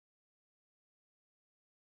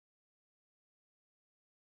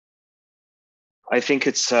I think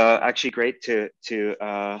it's actually great to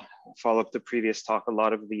follow up the previous talk. A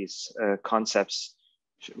lot of these concepts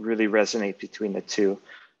really resonate between the two.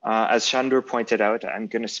 As Shandur pointed out, I'm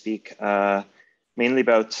going to speak mainly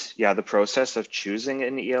about the process of choosing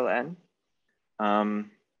an ELN,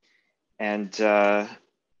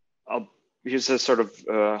 here's a sort of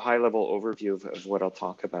high-level overview of what I'll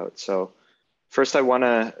talk about. So, first, I want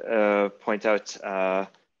to point out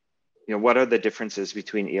what are the differences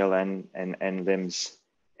between ELN and LIMS?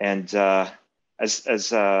 And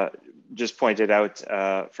as just pointed out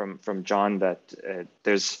from John, that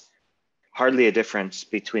there's hardly a difference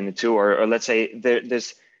between the two, or let's say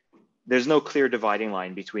there's no clear dividing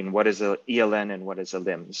line between what is a ELN and what is a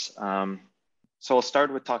LIMS. So I'll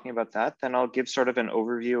start with talking about that. Then I'll give sort of an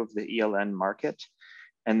overview of the ELN market,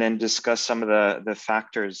 and then discuss some of the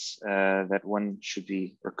factors that one should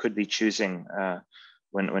be or could be choosing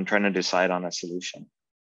when trying to decide on a solution.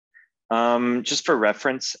 Just for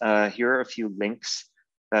reference, here are a few links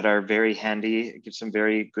that are very handy. It gives some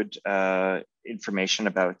very good information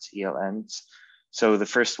about ELNs. So the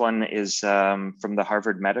first one is from the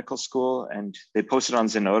Harvard Medical School, and they posted on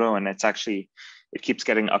Zenodo, and it keeps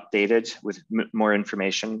getting updated with more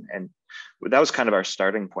information. And that was kind of our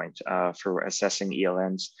starting point for assessing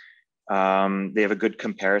ELNs. They have a good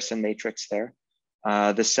comparison matrix there.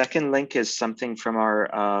 The second link is something from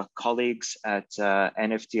our colleagues at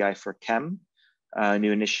NFDI for Chem, a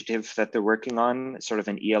new initiative that they're working on, sort of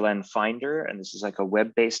an ELN finder. And this is like a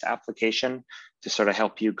web-based application to sort of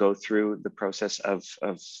help you go through the process of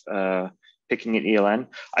picking an ELN.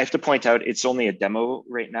 I have to point out, it's only a demo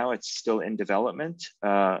right now. It's still in development.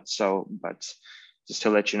 But just to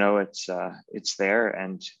let you know, it's there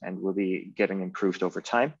and will be getting improved over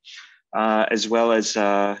time, as well as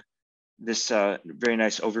this very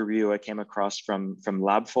nice overview I came across from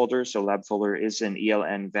LabFolder. So LabFolder is an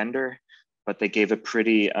ELN vendor, but they gave a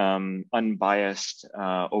pretty unbiased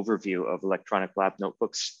overview of electronic lab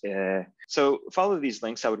notebooks. So follow these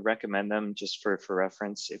links. I would recommend them just for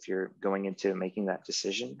reference if you're going into making that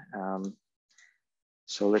decision.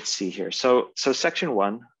 So let's see here. So section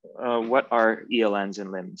one, what are ELNs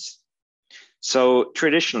and LIMS? So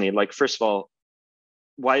traditionally, like, first of all,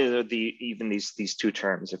 why are even these two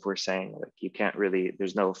terms if we're saying like you can't really,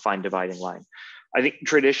 there's no fine dividing line? I think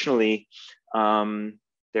traditionally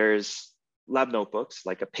there's lab notebooks,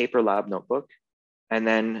 like a paper lab notebook, and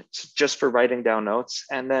then just for writing down notes,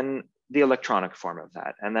 and then the electronic form of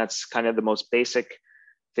that. And that's kind of the most basic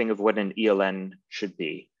thing of what an ELN should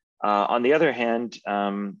be. On the other hand,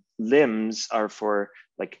 LIMS are for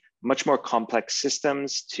like much more complex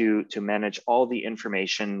systems to manage all the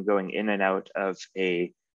information going in and out of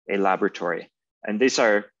a laboratory. And these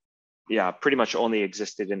are, pretty much only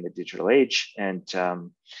existed in the digital age. And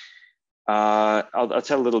I'll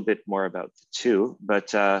tell a little bit more about the two, but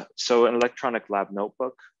so an electronic lab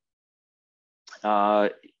notebook,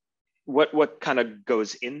 what kind of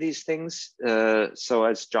goes in these things? So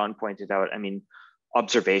as John pointed out, I mean,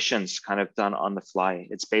 observations kind of done on the fly.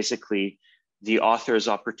 It's basically the author's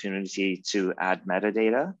opportunity to add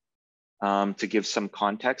metadata to give some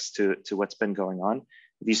context to what's been going on.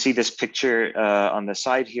 If you see this picture on the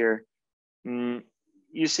side here,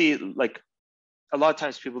 you see like a lot of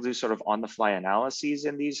times people do sort of on the fly analyses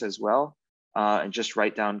in these as well, and just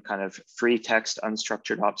write down kind of free text,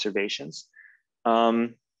 unstructured observations.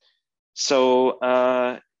 Another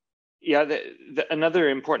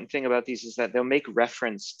important thing about these is that they'll make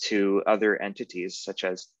reference to other entities, such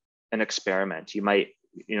as an experiment. You might,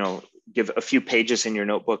 give a few pages in your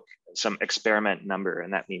notebook, some experiment number,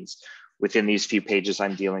 and that means within these few pages,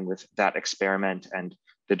 I'm dealing with that experiment, and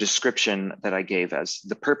the description that I gave as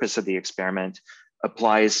the purpose of the experiment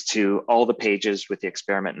applies to all the pages with the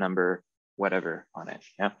experiment number, whatever on it.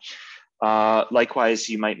 Likewise,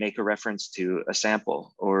 you might make a reference to a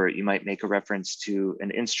sample, or you might make a reference to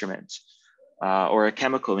an instrument or a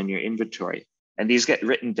chemical in your inventory. And these get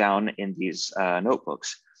written down in these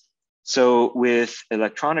notebooks. So with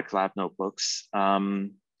electronic lab notebooks,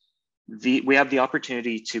 we have the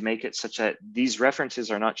opportunity to make it such that these references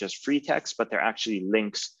are not just free text, but they're actually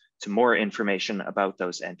links to more information about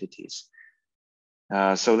those entities.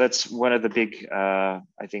 So that's one of the big, I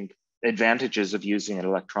think, advantages of using an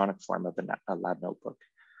electronic form of a lab notebook.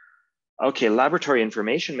 Okay, laboratory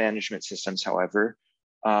information management systems, however,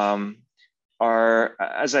 are,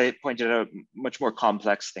 as I pointed out, much more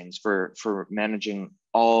complex things for managing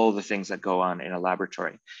all the things that go on in a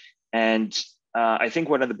laboratory. And I think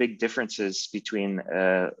one of the big differences between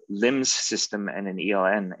a LIMS system and an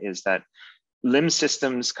ELN is that LIMS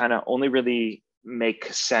systems kind of only really make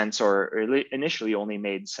sense, or initially only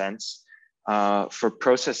made sense for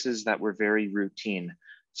processes that were very routine.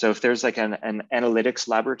 So if there's like an analytics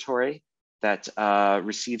laboratory that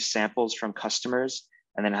receives samples from customers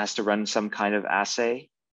and then has to run some kind of assay,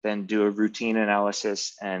 then do a routine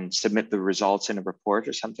analysis and submit the results in a report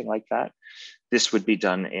or something like that, this would be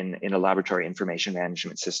done in a laboratory information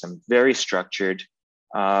management system. Very structured,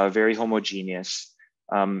 very homogeneous,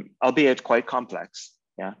 albeit quite complex.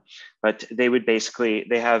 Yeah, but they would basically,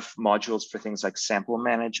 they have modules for things like sample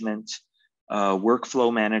management,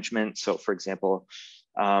 workflow management. So for example,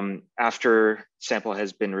 after sample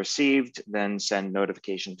has been received, then send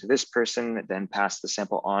notification to this person, then pass the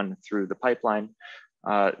sample on through the pipeline,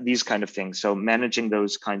 these kind of things. So managing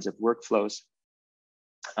those kinds of workflows.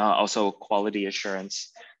 Also quality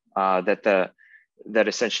assurance, that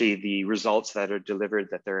essentially the results that are delivered,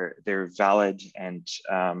 that they're valid and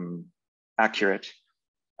accurate.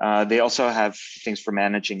 They also have things for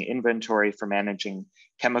managing inventory, for managing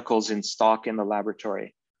chemicals in stock in the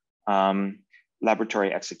laboratory,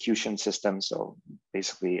 laboratory execution system. So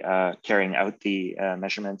basically carrying out the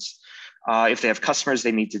measurements. If they have customers,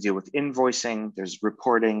 they need to deal with invoicing, there's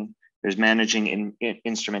reporting, there's managing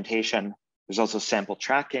instrumentation, there's also sample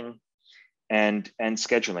tracking and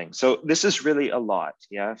scheduling. So this is really a lot,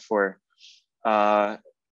 yeah, for a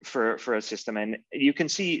system. And you can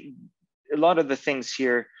see a lot of the things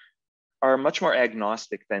here are much more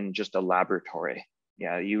agnostic than just a laboratory.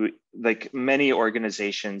 Yeah, you, like many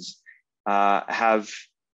organizations have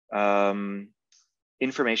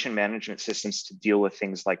information management systems to deal with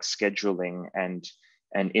things like scheduling and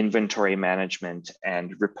inventory management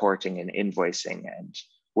and reporting and invoicing and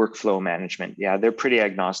workflow management. Yeah, they're pretty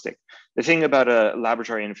agnostic. The thing about a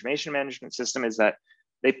laboratory information management system is that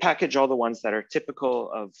they package all the ones that are typical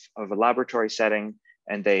of a laboratory setting,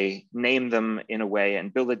 and they name them in a way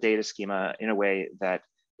and build a data schema in a way that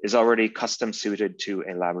is already custom suited to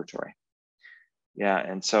a laboratory. Yeah,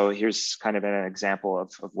 and so here's kind of an example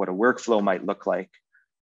of what a workflow might look like.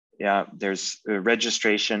 Yeah, there's a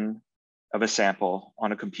registration of a sample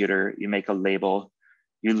on a computer. You make a label,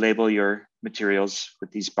 you label your materials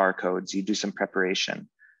with these barcodes, you do some preparation.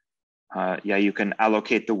 Yeah, you can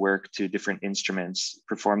allocate the work to different instruments,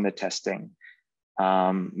 perform the testing,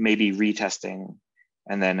 maybe retesting,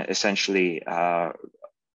 and then essentially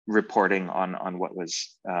reporting on what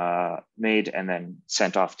was made and then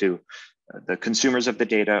sent off to the consumers of the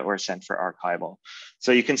data or sent for archival.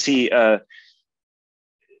 So you can see,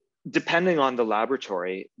 depending on the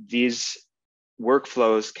laboratory, these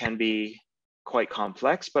workflows can be quite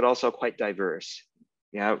complex, but also quite diverse.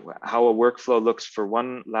 Yeah, how a workflow looks for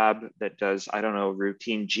one lab that does, I don't know,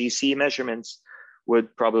 routine GC measurements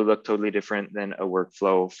would probably look totally different than a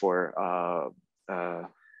workflow for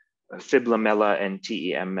fiblamella and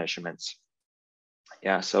TEM measurements.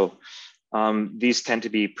 Yeah, so these tend to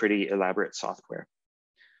be pretty elaborate software.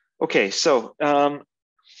 Okay, so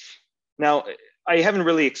now I haven't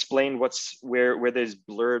really explained where those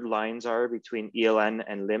blurred lines are between ELN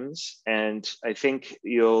and LIMS, and I think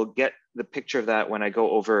you'll get the picture of that when I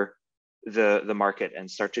go over the market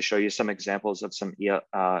and start to show you some examples of some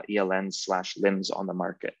ELNs/LIMS on the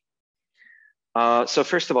market. So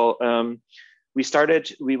first of all,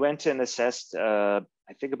 we went and assessed, I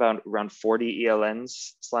think around 40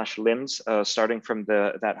 ELNs/LIMS, starting from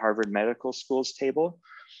that Harvard Medical School's table.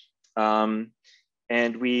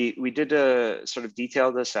 And we did a sort of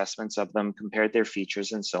detailed assessments of them, compared their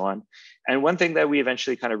features and so on. And one thing that we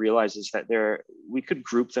eventually kind of realized is that we could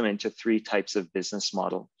group them into 3 types of business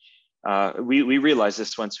model. We realized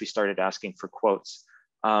this once we started asking for quotes.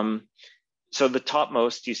 So the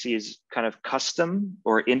topmost you see is kind of custom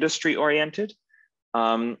or industry oriented.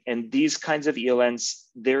 And these kinds of ELNs,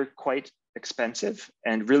 they're quite expensive,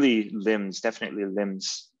 and really LIMS, definitely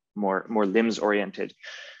LIMS, more LIMS oriented.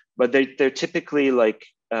 But they're typically like,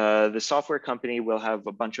 the software company will have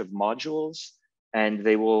a bunch of modules, and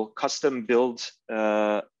they will custom build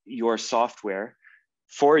your software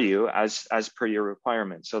for you as per your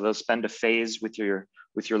requirements. So they'll spend a phase with your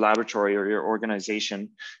laboratory or your organization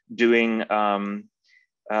doing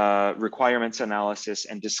requirements analysis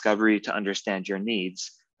and discovery to understand your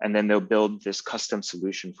needs, and then they'll build this custom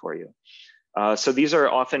solution for you. So these are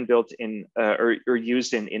often built in or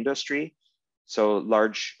used in industry. So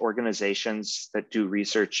large organizations that do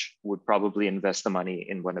research would probably invest the money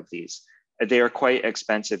in one of these. They are quite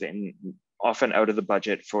expensive and often out of the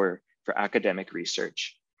budget for academic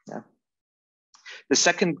research. Yeah. The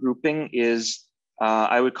second grouping is,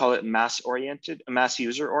 I would call it mass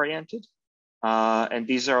user oriented. And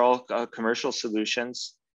these are all commercial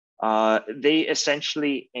solutions. They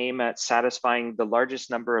essentially aim at satisfying the largest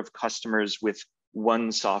number of customers with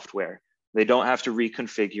one software. They don't have to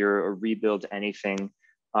reconfigure or rebuild anything.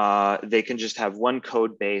 They can just have one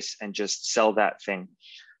code base and just sell that thing.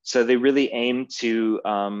 So they really aim to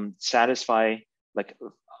satisfy, like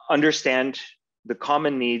understand the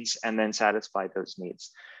common needs and then satisfy those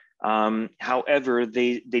needs. However,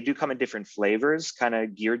 they do come in different flavors, kind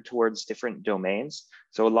of geared towards different domains.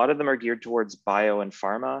 So a lot of them are geared towards bio and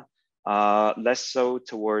pharma, less so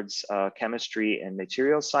towards chemistry and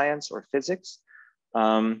material science or physics.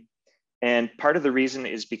 And part of the reason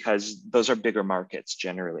is because those are bigger markets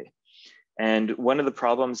generally. And one of the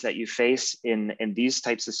problems that you face in these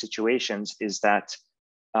types of situations is that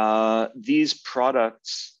these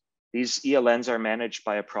products, these ELNs are managed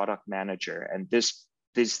by a product manager. And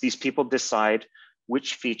these people decide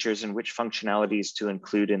which features and which functionalities to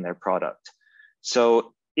include in their product.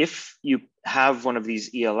 So if you have one of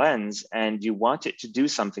these ELNs and you want it to do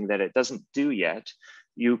something that it doesn't do yet,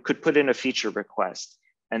 you could put in a feature request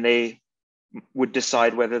and they would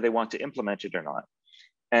decide whether they want to implement it or not.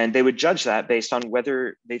 And they would judge that based on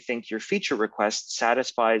whether they think your feature request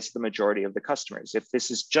satisfies the majority of the customers. If this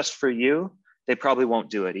is just for you, they probably won't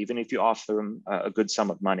do it, even if you offer them a good sum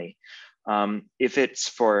of money. If it's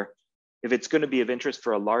going to be of interest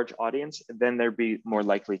for a large audience, then they'd be more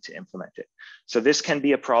likely to implement it. So this can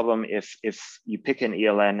be a problem if you pick an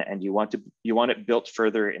ELN and you want it built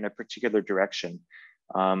further in a particular direction,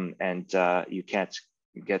 and you can't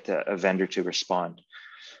get a vendor to respond.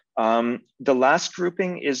 The last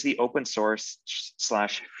grouping is the open source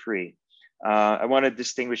 / free. I want to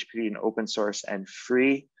distinguish between open source and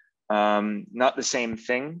free. Not the same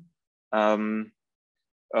thing.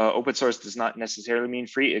 Open source does not necessarily mean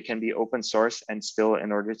free. It can be open source and still,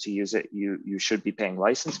 in order to use it, you should be paying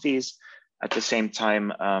license fees. At the same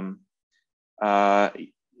time,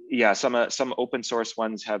 yeah, some open source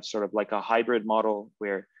ones have sort of like a hybrid model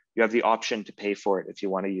where you have the option to pay for it if you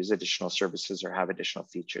want to use additional services or have additional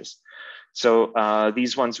features. So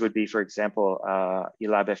these ones would be, for example,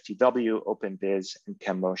 eLab FTW, OpenBiz, and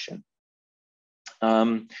ChemMotion.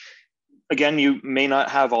 Again, you may not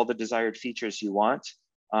have all the desired features you want.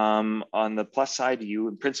 On the plus side, you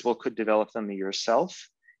in principle could develop them yourself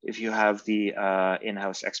if you have the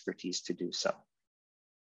in-house expertise to do so.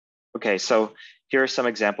 Okay, so here are some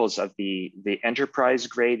examples of the enterprise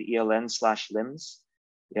grade ELN / LIMS.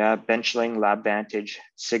 Yeah, Benchling, LabVantage,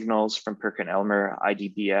 Signals from Perkin-Elmer,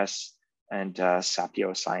 IDBS, and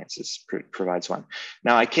Sapio Sciences provides one.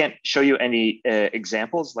 Now, I can't show you any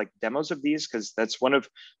examples like demos of these because that's one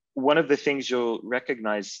of the things you'll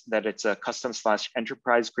recognize that it's a custom /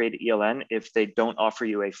 enterprise grade ELN if they don't offer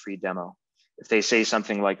you a free demo. If they say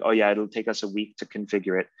something like, oh yeah, it'll take us a week to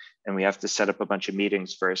configure it and we have to set up a bunch of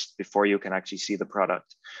meetings first before you can actually see the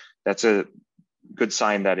product, that's a good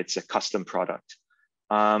sign that it's a custom product.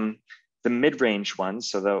 The mid-range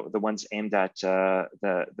ones, so the ones aimed at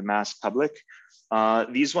the mass public,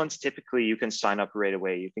 these ones typically you can sign up right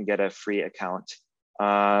away. You can get a free account,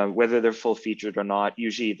 whether they're full featured or not.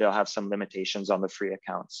 Usually they'll have some limitations on the free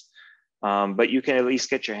accounts, but you can at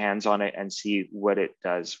least get your hands on it and see what it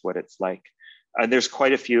does, what it's like. There's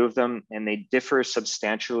quite a few of them and they differ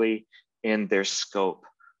substantially in their scope.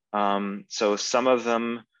 So some of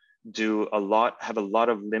them have a lot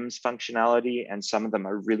of LIMS functionality, and some of them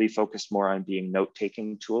are really focused more on being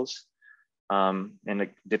note-taking tools. And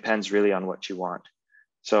it depends really on what you want.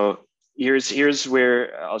 So here's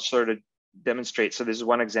where I'll sort of demonstrate. So this is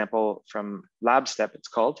one example from LabStep, it's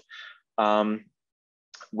called,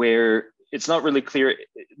 where it's not really clear.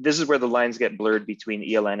 This is where the lines get blurred between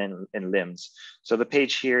ELN and LIMS. So the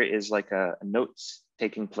page here is like a notes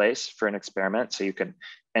taking place for an experiment. So you can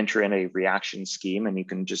enter in a reaction scheme and you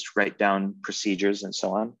can just write down procedures and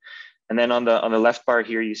so on. And then on the left bar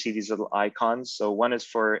here, you see these little icons. So one is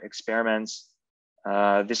for experiments.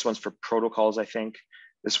 This one's for protocols, I think.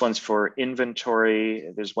 This one's for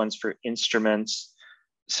inventory. There's ones for instruments.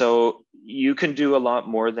 So you can do a lot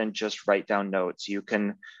more than just write down notes. You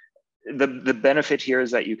can, the benefit here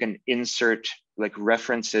is that you can insert like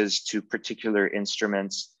references to particular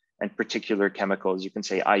instruments and particular chemicals. You can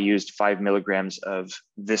say, I used 5 milligrams of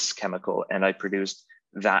this chemical and I produced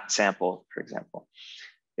that sample, for example.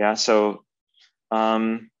 Yeah, so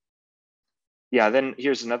yeah, then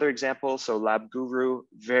here's another example. So Lab Guru,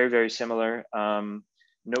 very, very similar.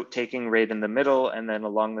 Note-taking right in the middle, and then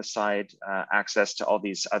along the side, access to all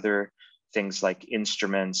these other things like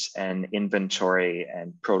instruments and inventory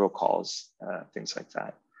and protocols, things like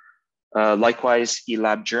that. Likewise,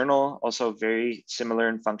 eLab Journal, also very similar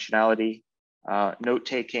in functionality.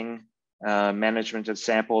 Note-taking, management of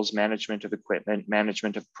samples, management of equipment,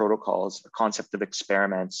 management of protocols, a concept of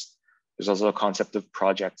experiments. There's also a concept of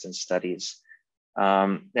projects and studies.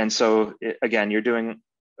 And so again, you're doing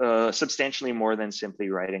substantially more than simply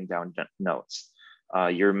writing down notes.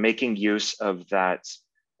 You're making use of that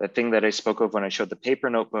thing that I spoke of when I showed the paper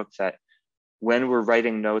notebook, that when we're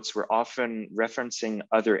writing notes, we're often referencing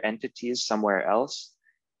other entities somewhere else.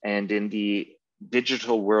 And in the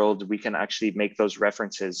digital world, we can actually make those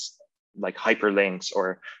references like hyperlinks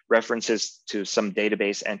or references to some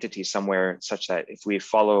database entity somewhere, such that if we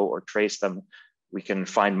follow or trace them, we can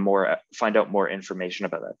find out more information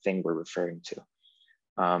about that thing we're referring to.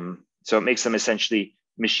 So it makes them essentially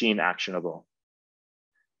machine actionable.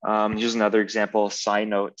 Here's another example, side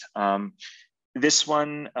note. This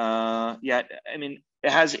one, yeah, I mean,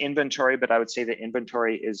 it has inventory, but I would say the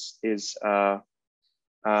inventory is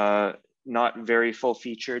not very full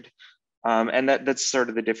featured. And that's sort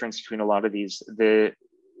of the difference between a lot of these. The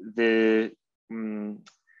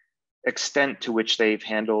extent to which they've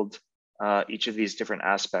handled each of these different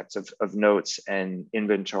aspects of notes and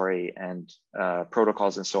inventory and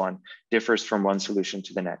protocols and so on differs from one solution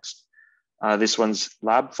to the next. This one's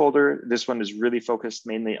lab folder. This one is really focused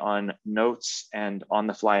mainly on notes and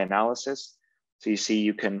on-the-fly analysis. So you see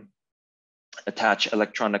you can attach you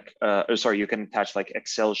can attach like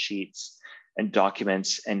Excel sheets and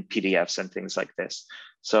documents and PDFs and things like this.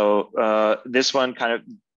 So this one kind of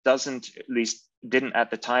doesn't, at least didn't at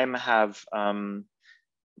the time have,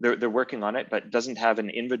 they're working on it, but doesn't have an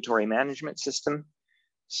inventory management system.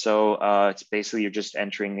 So it's basically, you're just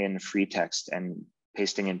entering in free text and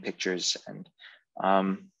pasting in pictures and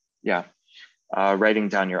writing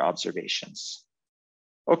down your observations.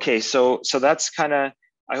 Okay, so that's kind of,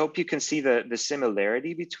 I hope you can see the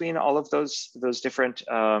similarity between all of those different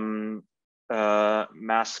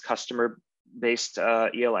mass customer-based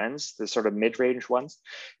ELNs, the sort of mid-range ones.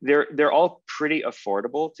 They're all pretty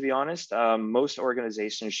affordable, to be honest. Most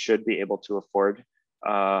organizations should be able to afford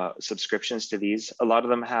subscriptions to these. A lot of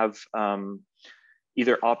them have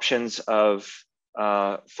either options of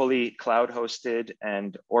fully cloud hosted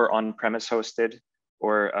or on-premise hosted,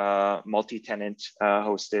 or multi-tenant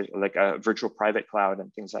hosted, like a virtual private cloud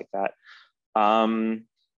and things like that,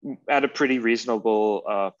 at a pretty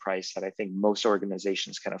reasonable price that I think most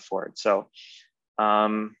organizations can afford. So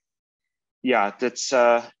yeah,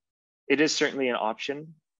 it is certainly an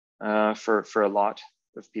option for a lot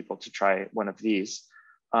of people to try one of these.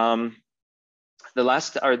 The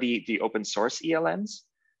last are the open source ELNs.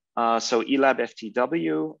 So ELAB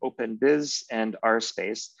FTW, OpenBiz, and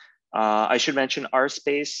RSpace. I should mention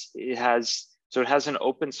RSpace, it has an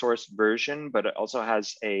open source version, but it also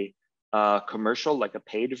has a commercial, like a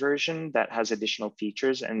paid version that has additional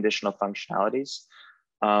features and additional functionalities.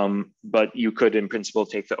 But you could, in principle,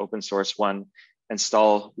 take the open source one,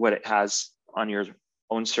 install what it has on your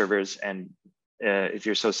own servers, and if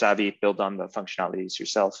you're so savvy, build on the functionalities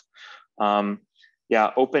yourself.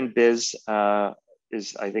 Yeah, OpenBiz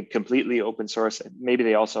is, I think, completely open source. Maybe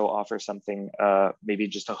they also offer something, maybe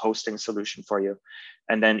just a hosting solution for you.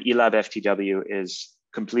 And then ELAB FTW is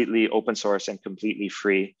completely open source and completely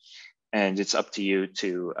free. And it's up to you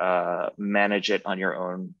to manage it on your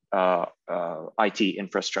own IT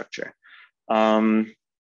infrastructure. Yeah,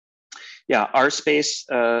 RSpace,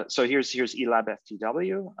 so here's ELAB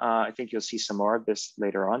FTW. I think you'll see some more of this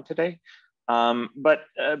later on today. But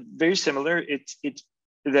very similar, it's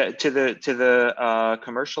to the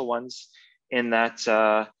commercial ones, in that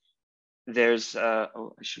there's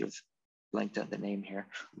oh, I should have blanked out the name here.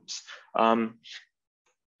 Oops.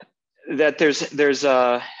 That there's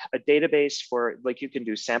a database for, like, you can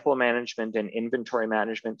do sample management and inventory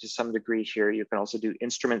management to some degree here. You can also do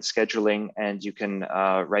instrument scheduling, and you can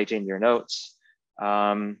write in your notes.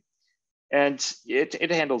 And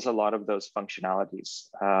it handles a lot of those functionalities.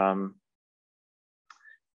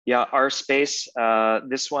 Yeah, RSpace,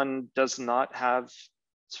 this one does not have,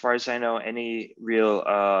 as far as I know, any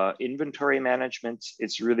real inventory management.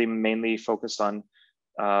 It's really mainly focused on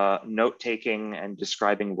note-taking and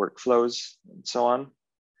describing workflows and so on.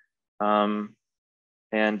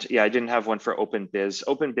 And yeah, I didn't have one for OpenBiz.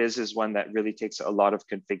 OpenBiz is one that really takes a lot of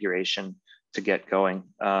configuration to get going.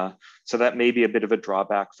 So that may be a bit of a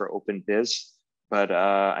drawback for OpenBiz. But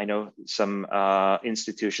I know some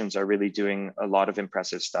institutions are really doing a lot of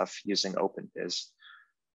impressive stuff using OpenBiz.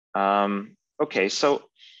 Okay, so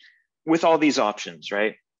with all these options,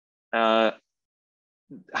 right? How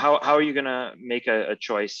are you gonna make a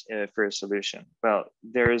choice for a solution? Well,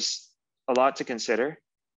 there's a lot to consider,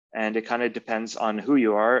 and it kind of depends on who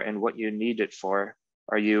you are and what you need it for.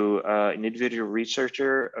 Are you an individual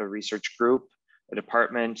researcher, a research group, a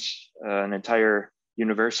department, an entire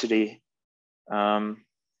university?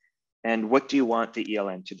 And what do you want the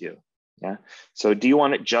ELN to do? Yeah. So do you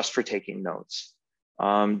want it just for taking notes?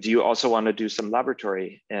 Do you also want to do some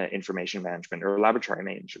laboratory information management or laboratory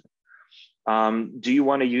management? Do you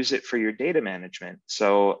want to use it for your data management?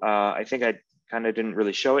 So I think I kind of didn't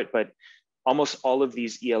really show it, but almost all of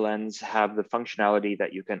these ELNs have the functionality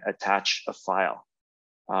that you can attach a file.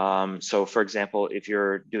 So for example, if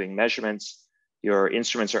you're doing measurements, your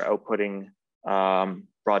instruments are outputting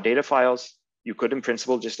raw data files, you could in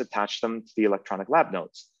principle just attach them to the electronic lab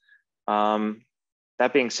notes.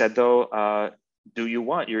 That being said though, do you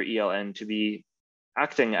want your ELN to be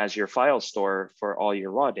acting as your file store for all your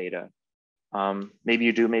raw data? Maybe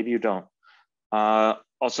you do, maybe you don't.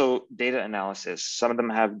 Also, data analysis. Some of them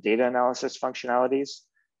have data analysis functionalities,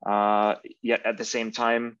 yet at the same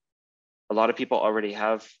time, a lot of people already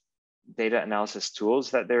have data analysis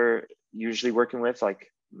tools that they're usually working with, like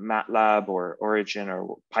MATLAB or Origin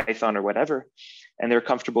or Python or whatever, and they're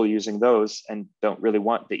comfortable using those and don't really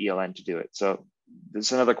want the ELN to do it. So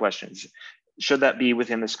there's another question. Should that be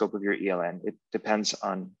within the scope of your ELN? It depends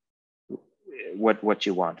on what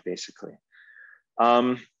you want, basically.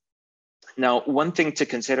 Now, one thing to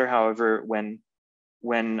consider, however, when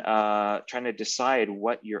trying to decide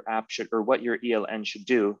what your app should or what your ELN should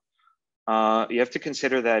do, you have to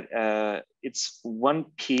consider that it's one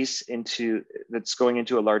piece that's going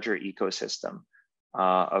into a larger ecosystem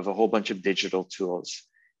of a whole bunch of digital tools.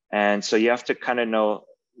 And so you have to kind of know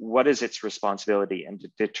what is its responsibility and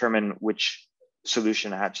to determine which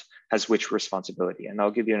solution has which responsibility. And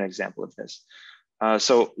I'll give you an example of this.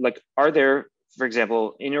 So like, are there, for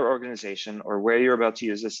example, in your organization or where you're about to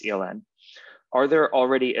use this ELN, are there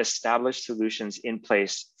already established solutions in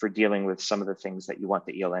place for dealing with some of the things that you want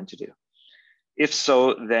the ELN to do? If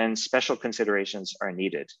so, then special considerations are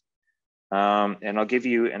needed. And I'll give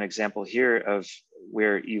you an example here of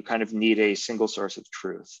where you kind of need a single source of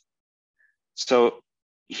truth. So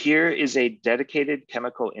here is a dedicated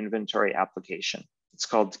chemical inventory application. It's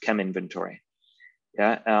called Chem Inventory.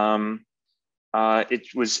 Yeah,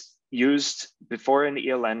 it was used before an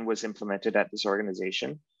ELN was implemented at this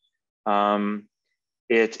organization.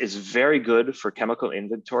 It is very good for chemical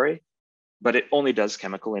inventory, but it only does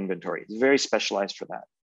chemical inventory. It's very specialized for that.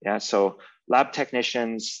 Yeah, so lab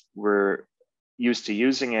technicians were used to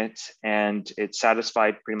using it and it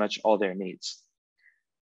satisfied pretty much all their needs.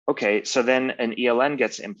 Okay, so then an ELN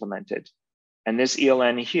gets implemented. And this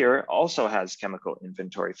ELN here also has chemical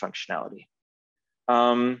inventory functionality.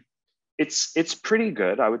 It's pretty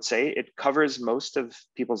good, I would say. It covers most of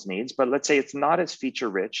people's needs, but let's say it's not as feature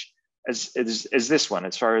rich as this one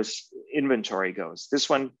as far as inventory goes. This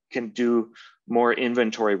one can do more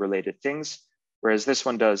inventory related things, whereas this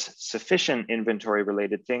one does sufficient inventory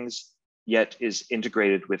related things, yet is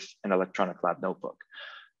integrated with an electronic lab notebook.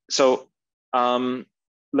 So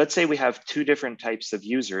let's say we have two different types of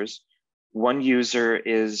users. One user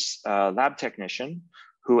is a lab technician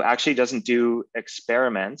who actually doesn't do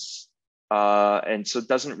experiments and so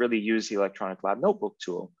doesn't really use the electronic lab notebook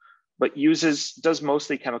tool, but does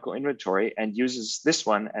mostly chemical inventory and uses this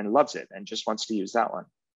one and loves it and just wants to use that one.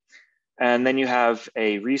 And then you have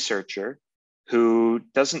a researcher who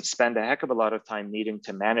doesn't spend a heck of a lot of time needing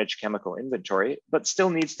to manage chemical inventory, but still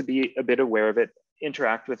needs to be a bit aware of it,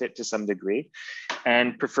 interact with it to some degree,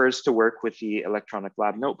 and prefers to work with the electronic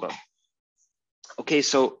lab notebook. Okay,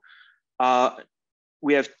 so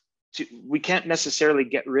we can't necessarily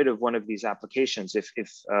get rid of one of these applications if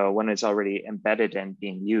one is already embedded and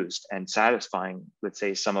being used and satisfying, let's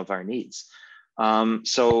say, some of our needs.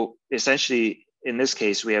 So essentially, in this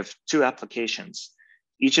case, we have two applications.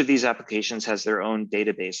 Each of these applications has their own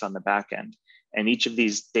database on the back end. And each of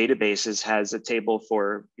these databases has a table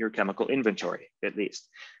for your chemical inventory, at least.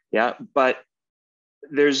 Yeah, but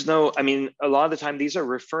there's no, I mean, a lot of the time these are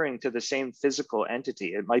referring to the same physical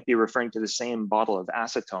entity. It might be referring to the same bottle of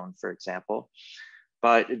acetone, for example,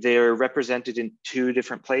 but they're represented in two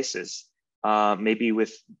different places, maybe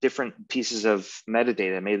with different pieces of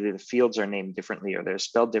metadata. Maybe the fields are named differently or they're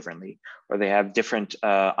spelled differently, or they have different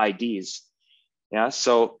IDs. Yeah,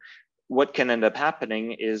 so what can end up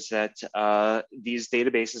happening is that these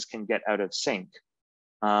databases can get out of sync.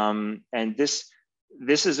 And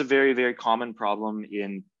this is a very, very common problem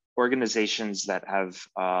in organizations that have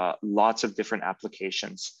lots of different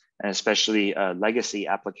applications, and especially legacy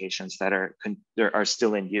applications that are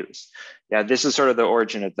still in use. Yeah, this is sort of the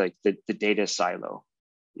origin of like the data silo.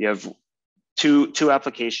 You have two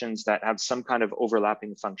applications that have some kind of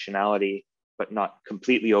overlapping functionality, but not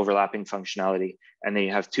completely overlapping functionality. And then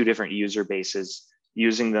you have two different user bases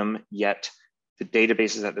using them, yet the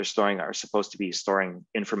databases that they're storing are supposed to be storing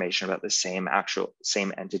information about the same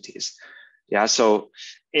entities. Yeah, so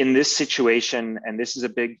in this situation, and this is a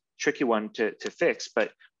big tricky one to fix,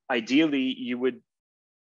 but ideally you would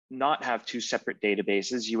not have two separate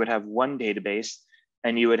databases. You would have one database,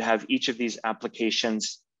 and you would have each of these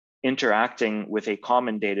applications interacting with a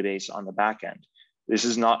common database on the back end. This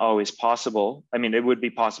is not always possible. I mean, it would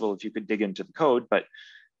be possible if you could dig into the code, but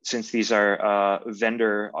since these are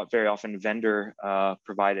very often vendor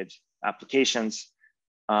provided applications,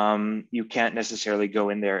 you can't necessarily go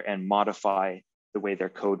in there and modify the way their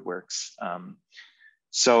code works.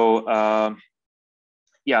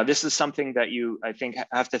 Yeah, this is something that you, I think,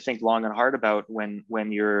 have to think long and hard about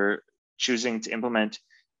when you're choosing to implement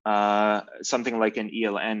something like an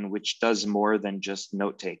ELN, which does more than just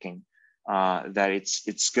note taking. That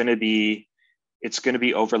it's going to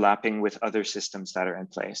be overlapping with other systems that are in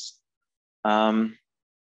place.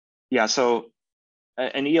 Yeah, so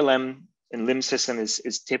an ELN and LIM system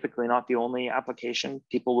is typically not the only application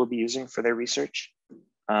people will be using for their research.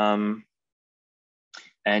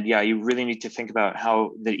 And yeah, you really need to think about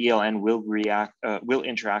how the ELN will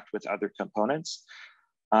interact with other components.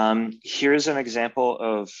 Here's an example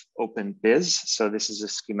of OpenBiz. So this is a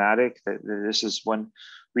schematic. This is one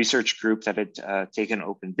research group that had taken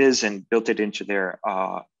OpenBiz and built it into their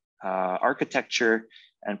architecture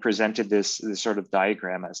and presented this sort of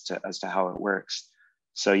diagram as to how it works.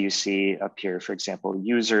 So you see up here, for example,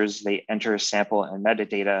 users, they enter a sample and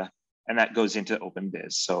metadata, and that goes into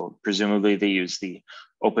OpenBiz. So presumably they use the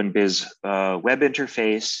OpenBiz web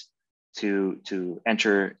interface to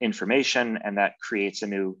enter information, and that creates a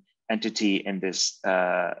new entity in this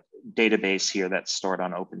database here that's stored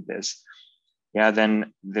on OpenBiz. Yeah,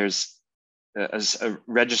 then there's a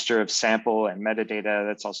register of sample and metadata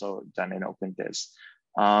that's also done in OpenBiz.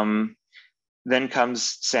 Then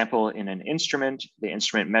comes sample in an instrument. The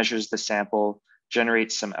instrument measures the sample,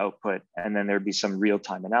 generates some output, and then there'd be some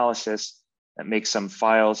real-time analysis that makes some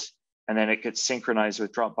files, and then it gets synchronized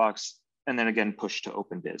with Dropbox, and then again pushed to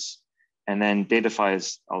OpenBiz. And then Datafy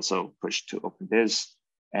is also pushed to OpenBiz,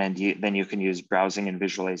 and then you can use browsing and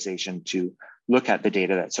visualization to look at the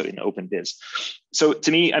data that's in OpenBiz. So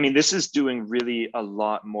to me, I mean, this is doing really a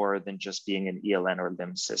lot more than just being an ELN or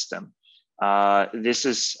LIM system. This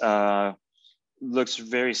is looks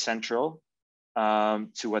very central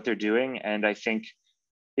to what they're doing. And I think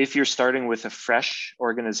if you're starting with a fresh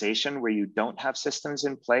organization where you don't have systems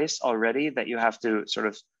in place already that you have to sort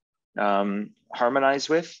of harmonize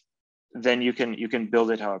with, then you can build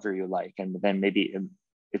it however you like. And then maybe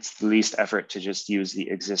it's the least effort to just use the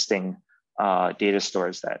existing data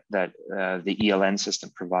stores that the ELN system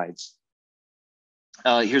provides.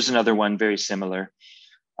 Here's another one very similar.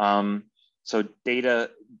 So data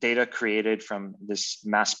created from this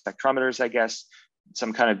mass spectrometers, I guess,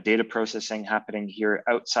 some kind of data processing happening here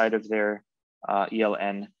outside of their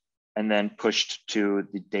ELN, and then pushed to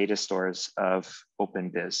the data stores of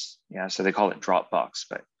OpenBiz. Yeah, so they call it Dropbox,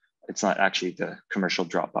 but it's not actually the commercial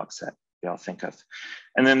Dropbox that we all think of.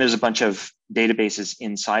 And then there's a bunch of databases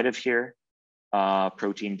inside of here,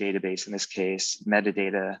 protein database in this case,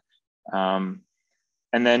 metadata, and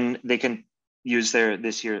then they can use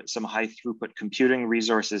some high throughput computing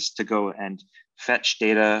resources to go and fetch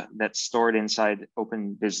data that's stored inside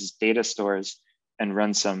OpenBiz's data stores and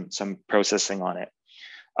run some processing on it.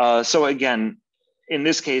 So again, in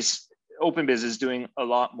this case, OpenBiz is doing a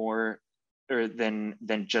lot more than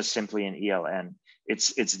just simply an ELN.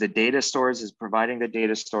 It's the data stores, is providing the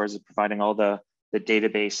data stores, is providing all the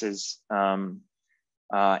databases and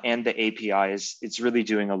the APIs. It's really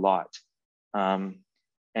doing a lot.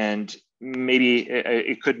 And maybe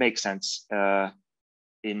it could make sense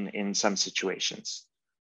in some situations.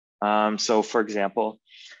 So for example,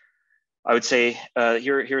 I would say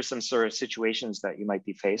here are some sort of situations that you might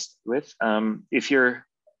be faced with. If you're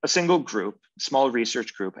a single group, small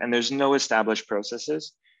research group, and there's no established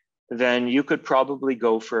processes, then you could probably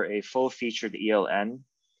go for a full-featured ELN,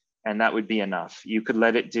 and that would be enough. You could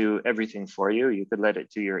let it do everything for you. You could let it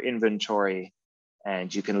do your inventory,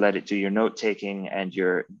 and you can let it do your note-taking and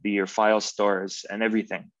your file stores and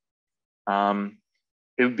everything.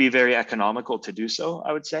 It would be very economical to do so,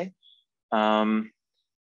 I would say.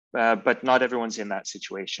 But not everyone's in that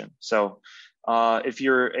situation. So if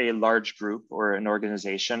you're a large group or an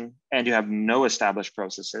organization and you have no established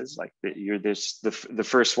processes, like you're the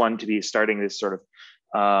first one to be starting this sort of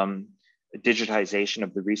digitization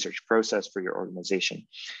of the research process for your organization,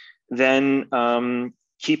 then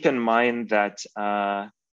keep in mind that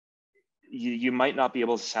you might not be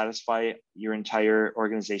able to satisfy your entire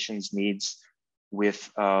organization's needs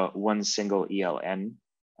with one single ELN.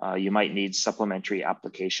 You might need supplementary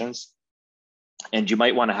applications, and you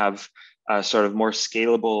might want to have a sort of more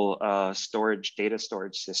scalable data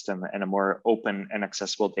storage system and a more open and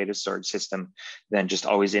accessible data storage system than just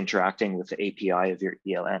always interacting with the API of your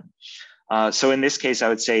ELN. So in this case, I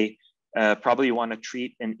would say probably you want to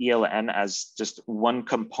treat an ELN as just one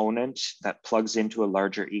component that plugs into a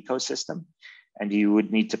larger ecosystem. And you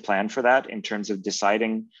would need to plan for that in terms of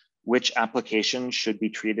deciding which application should be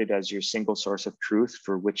treated as your single source of truth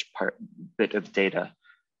for which bit of data.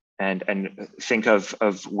 And think of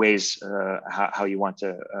ways how you want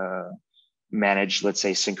to manage, let's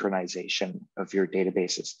say, synchronization of your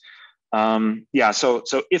databases. Yeah, so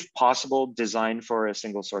if possible, design for a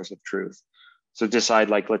single source of truth. So decide,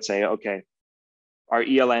 like, let's say, okay, our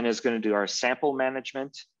ELN is going to do our sample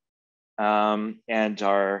management, and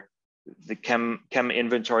the chem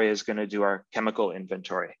inventory is going to do our chemical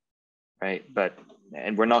inventory, right?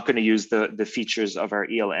 And we're not going to use the features of our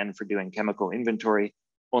ELN for doing chemical inventory,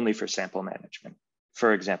 only for sample management,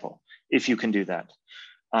 for example, if you can do that.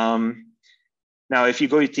 Now, if you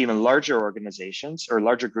go to even larger organizations or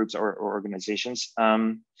larger groups or organizations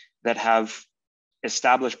that have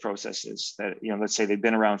established processes that, let's say they've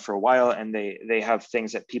been around for a while and they have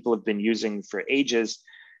things that people have been using for ages,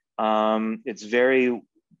 it's very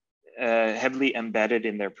heavily embedded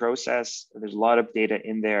in their process. There's a lot of data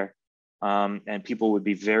in there, and people would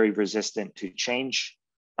be very resistant to change.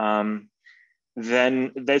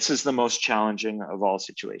 Then this is the most challenging of all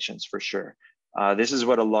situations, for sure. This is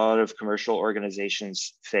what a lot of commercial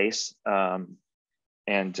organizations face.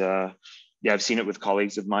 Yeah, I've seen it with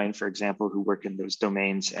colleagues of mine, for example, who work in those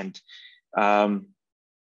domains. And to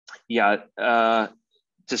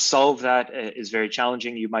solve that is very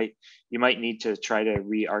challenging. You might need to try to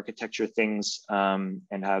re-architecture things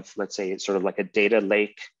and have, let's say, it's sort of like a data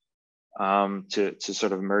lake to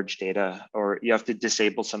sort of merge data, or you have to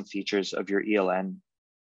disable some features of your ELN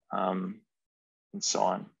and so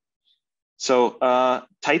on. So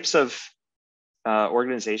types of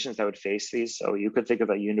organizations that would face these. So you could think of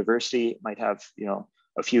a university might have,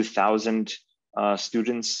 a few thousand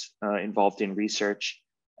students involved in research.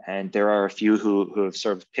 And there are a few who have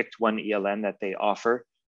sort of picked one ELN that they offer.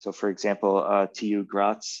 So for example, TU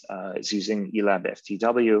Graz is using eLab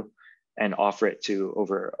FTW and offer it to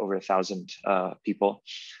over 1,000 people.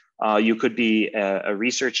 You could be a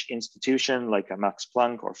research institution like a Max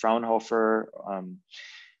Planck or Fraunhofer,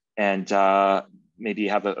 and maybe you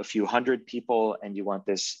have a few hundred people and you want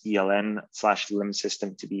this ELN/LIM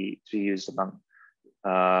system to be used among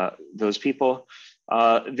those people.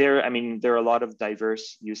 There are a lot of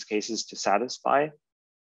diverse use cases to satisfy.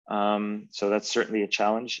 So that's certainly a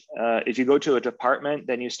challenge. If you go to a department,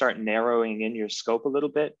 then you start narrowing in your scope a little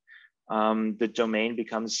bit. The domain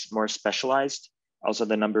becomes more specialized. Also,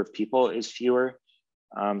 the number of people is fewer.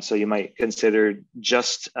 So you might consider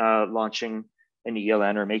just launching an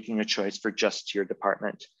ELN or making a choice for just your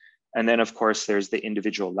department. And then, of course, there's the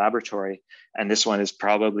individual laboratory. And this one is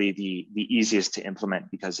probably the easiest to implement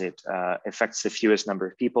because it affects the fewest number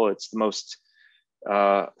of people. It's the most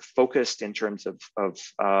focused in terms of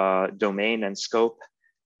domain and scope.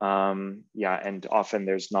 And often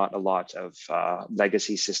there's not a lot of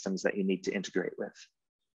legacy systems that you need to integrate with.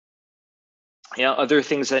 Other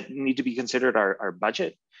things that need to be considered are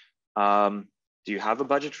budget. Do you have a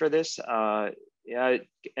budget for this?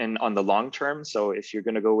 And on the long term, so if you're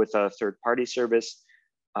going to go with a third-party service,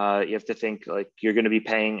 you have to think like you're going to be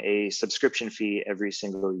paying a subscription fee every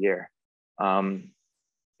single year.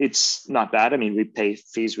 It's not bad. I mean, we pay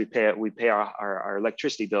fees. We pay our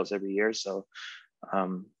electricity bills every year, so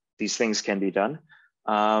these things can be done.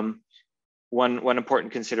 One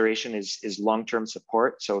important consideration is long-term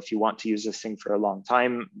support. So if you want to use this thing for a long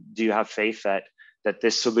time, do you have faith that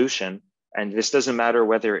this solution, and this doesn't matter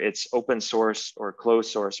whether it's open source or closed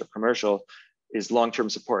source or commercial, is long-term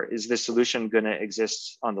support? Is this solution going to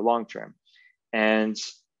exist on the long term? And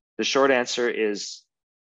the short answer is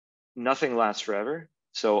nothing lasts forever.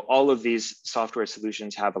 So all of these software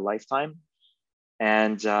solutions have a lifetime.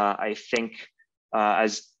 And I think,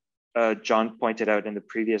 as John pointed out in the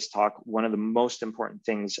previous talk, one of the most important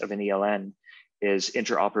things of an ELN is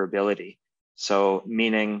interoperability. So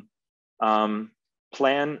meaning,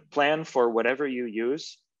 plan for whatever you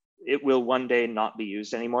use. It will one day not be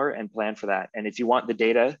used anymore, and plan for that. And if you want the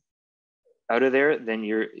data out of there, then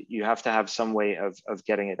you have to have some way of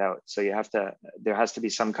getting it out. So there has to be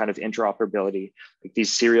some kind of interoperability, like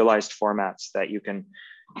these serialized formats that you can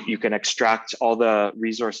extract all the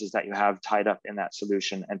resources that you have tied up in that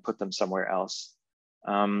solution and put them somewhere else.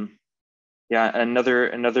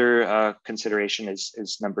 Another consideration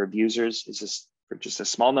is number of users. Is this for just a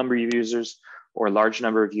small number of users or a large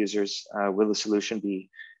number of users? Will the solution be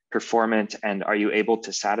performant, and are you able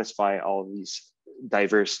to satisfy all of these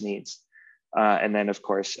diverse needs? And then, of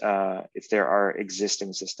course, if there are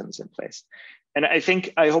existing systems in place. And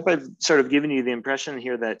I hope I've sort of given you the impression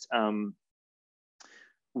here that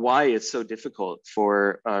why it's so difficult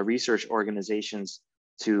for research organizations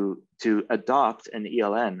to adopt an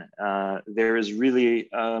ELN. There is really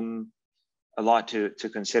a lot to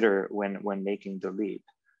consider when making the leap.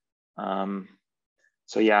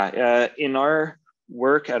 So yeah, in our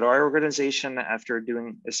work at our organization, after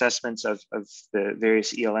doing assessments of the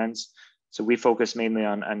various ELNs, so we focus mainly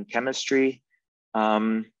on chemistry.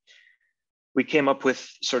 We came up with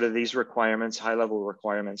sort of these requirements, high-level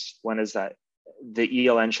requirements. One is that the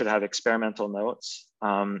ELN should have experimental notes.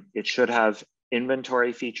 It should have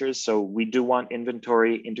inventory features. So we do want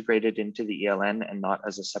inventory integrated into the ELN and not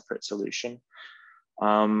as a separate solution.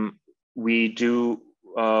 We do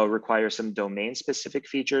require some domain-specific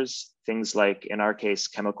features, things like, in our case,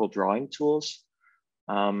 chemical drawing tools.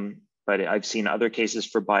 But I've seen other cases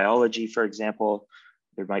for biology, for example.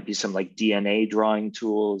 There might be some like DNA drawing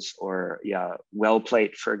tools, or well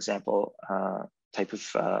plate, for example, type of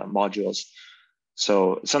modules.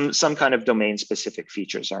 So some kind of domain-specific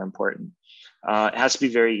features are important. It has to be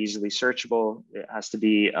very easily searchable. It has to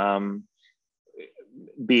be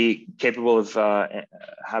capable of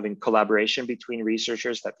having collaboration between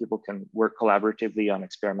researchers, that people can work collaboratively on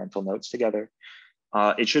experimental notes together.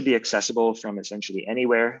 It should be accessible from essentially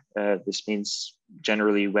anywhere. This means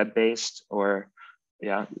generally web-based, or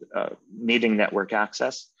needing network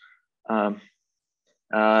access.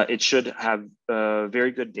 It should have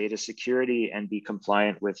very good data security and be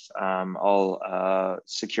compliant with all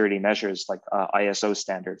security measures like ISO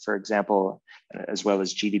standard, for example, as well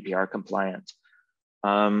as GDPR compliant.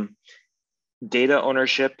 Data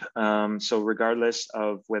ownership. So regardless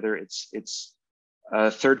of whether it's a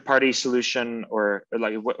third-party solution, or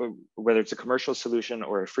like whether it's a commercial solution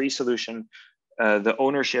or a free solution, the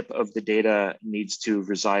ownership of the data needs to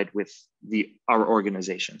reside with our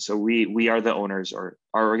organization. So we are the owners, or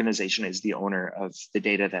our organization is the owner of the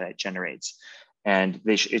data that it generates. And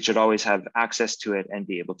it should always have access to it and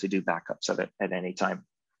be able to do backups of it at any time.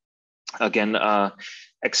 Again,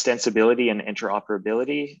 extensibility and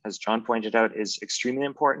interoperability, as John pointed out, is extremely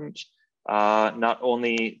important, not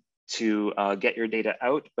only to get your data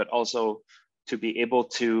out, but also to be able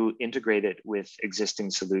to integrate it with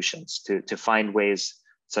existing solutions, to find ways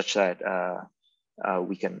such that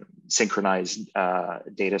we can synchronize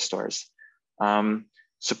data stores.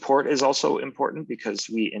 Support is also important, because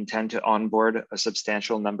we intend to onboard a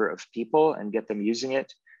substantial number of people and get them using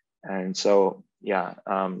it. And so,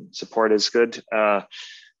 support is good. And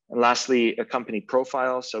lastly, a company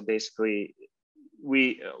profile. So basically,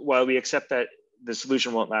 while we accept that the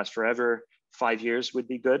solution won't last forever, 5 years would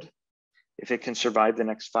be good. If it can survive the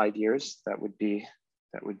next 5 years, that would be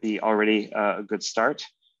already a good start.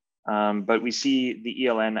 But we see the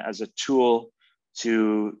ELN as a tool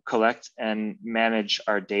to collect and manage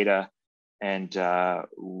our data, and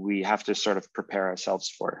we have to sort of prepare ourselves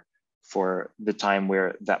for the time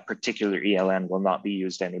where that particular ELN will not be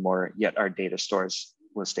used anymore, yet our data stores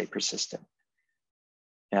will stay persistent.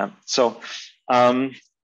 Yeah, so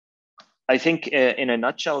I think in a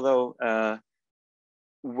nutshell, though,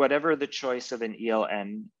 whatever the choice of an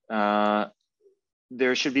ELN,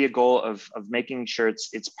 there should be a goal of making sure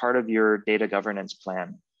it's part of your data governance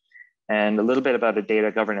plan. And a little bit about a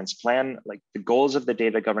data governance plan, like the goals of the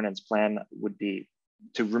data governance plan would be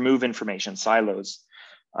to remove information silos,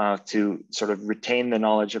 to sort of retain the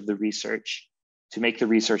knowledge of the research, to make the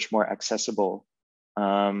research more accessible,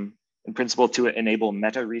 in principle to enable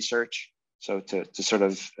meta research, so to sort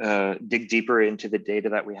of dig deeper into the data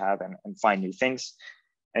that we have and find new things,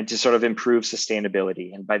 and to sort of improve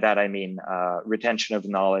sustainability. And by that, I mean retention of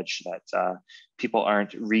knowledge, that people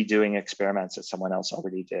aren't redoing experiments that someone else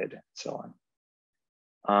already did, and so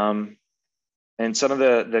on. And some of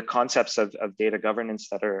the concepts of data governance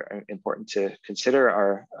that are important to consider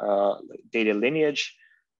are data lineage.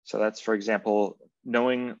 So that's, for example,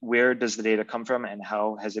 knowing where does the data come from and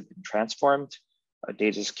how has it been transformed.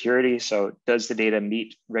 Data security, so does the data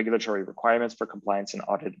meet regulatory requirements for compliance and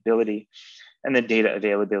auditability? And then data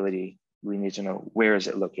availability, we need to know where is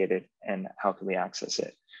it located and how can we access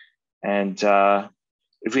it. And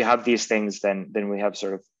if we have these things, then we have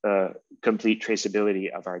sort of complete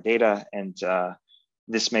traceability of our data. And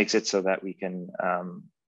this makes it so that we can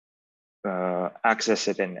access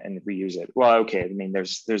it and reuse it. Well, okay, I mean,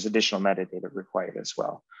 there's additional metadata required as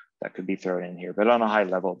well that could be thrown in here, but on a high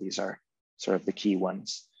level, these are sort of the key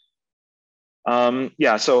ones.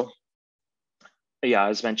 Yeah, so yeah,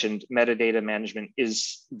 as mentioned, metadata management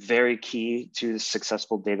is very key to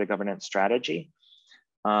successful data governance strategy.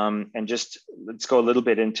 And just let's go a little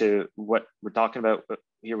bit into what we're talking about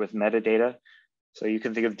here with metadata. So you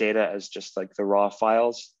can think of data as just like the raw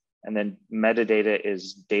files, and then metadata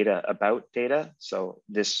is data about data. So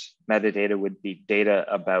this metadata would be data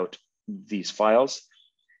about these files.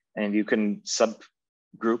 And you can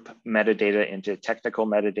subgroup metadata into technical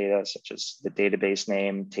metadata, such as the database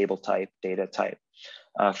name, table type, data type.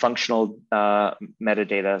 Functional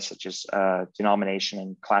metadata, such as denomination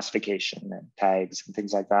and classification and tags and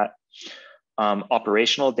things like that.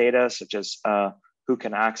 Operational data, such as who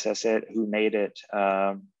can access it, who made it,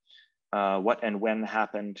 what and when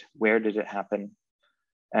happened, where did it happen,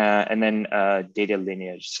 and then data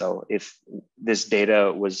lineage. So if this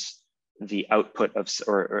data was the output of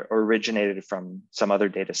or originated from some other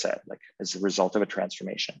data set, like as a result of a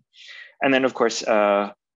transformation. And then of course,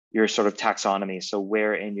 your sort of taxonomy. So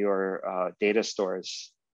where in your data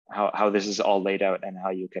stores, how this is all laid out and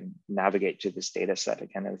how you can navigate to this data set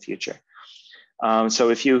again in the future. So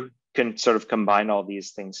if you can sort of combine all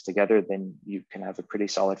these things together, then you can have a pretty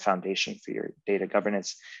solid foundation for your data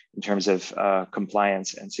governance in terms of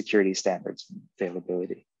compliance and security standards and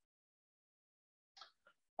availability.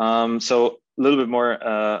 So a little bit more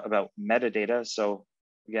about metadata. So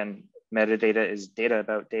again, metadata is data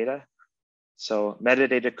about data. So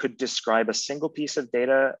metadata could describe a single piece of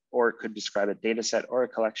data, or it could describe a data set or a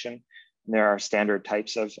collection. And there are standard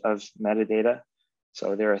types of metadata.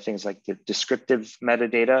 So there are things like the descriptive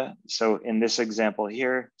metadata. So in this example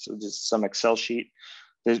here, so just some Excel sheet,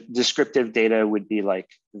 the descriptive data would be like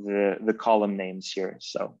the column names here.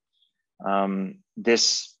 So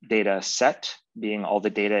this data set being all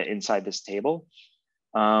the data inside this table.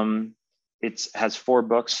 It has 4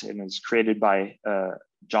 books and is created by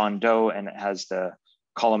John Doe, and it has the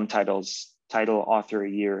column titles, title, author,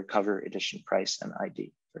 year, cover, edition, price, and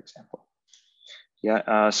ID, for example.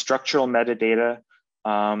 Yeah, structural metadata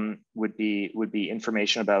would be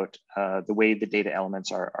information about the way the data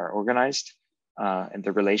elements are organized and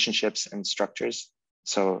the relationships and structures.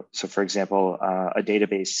 So for example, a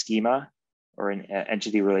database schema or an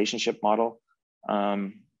entity relationship model.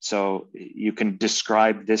 So you can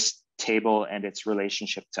describe this table and its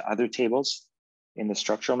relationship to other tables in the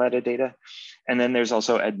structural metadata. And then there's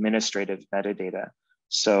also administrative metadata.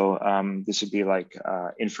 So this would be like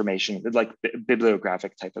information, like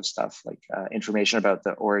bibliographic type of stuff, like information about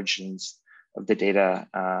the origins of the data,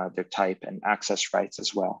 their type, and access rights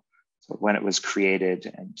as well. So when it was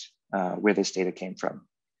created and where this data came from.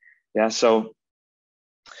 Yeah, so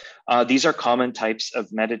these are common types of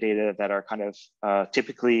metadata that are kind of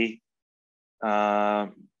typically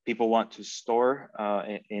people want to store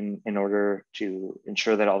in order to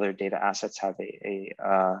ensure that all their data assets have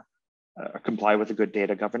comply with a good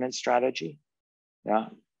data governance strategy. Yeah.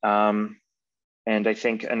 And I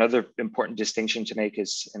think another important distinction to make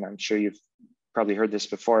is, and I'm sure you've probably heard this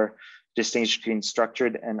before, distinction between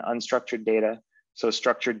structured and unstructured data. So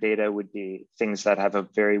structured data would be things that have a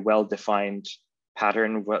very well-defined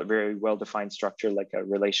pattern, very well-defined structure, like a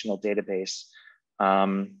relational database.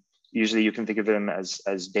 Usually you can think of them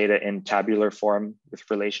as data in tabular form with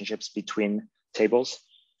relationships between tables.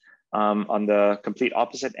 On the complete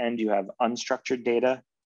opposite end, you have unstructured data,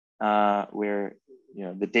 where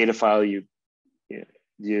the data file you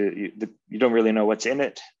don't really know what's in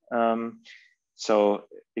it. So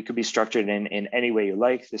it could be structured in any way you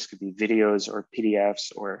like. This could be videos or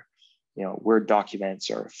PDFs or Word documents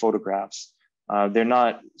or photographs. They're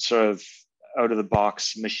not sort of out of the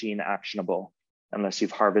box machine actionable unless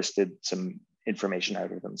you've harvested some information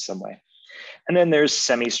out of them some way. And then there's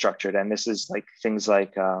semi-structured, and this is like things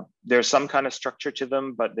like there's some kind of structure to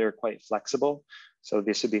them, but they're quite flexible. So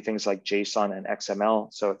this would be things like JSON and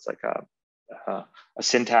XML. So it's like a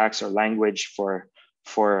syntax or language for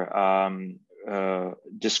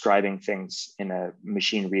describing things in a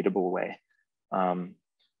machine readable way.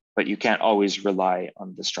 But you can't always rely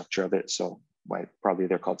on the structure of it. So probably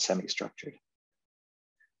they're called semi-structured.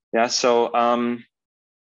 Yeah, so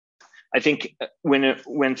I think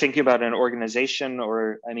when thinking about an organization,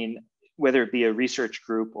 or whether it be a research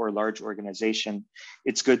group or large organization,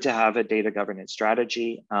 it's good to have a data governance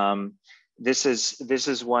strategy. This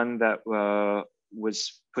is one that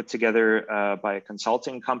was put together by a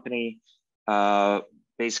consulting company,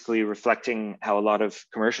 basically reflecting how a lot of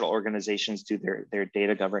commercial organizations do their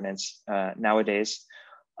data governance nowadays.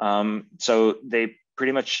 So they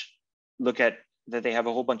pretty much look at that they have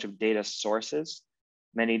a whole bunch of data sources,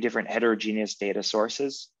 many different heterogeneous data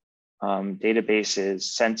sources, databases,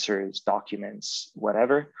 sensors, documents,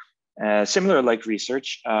 whatever. Similar like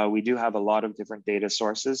research, we do have a lot of different data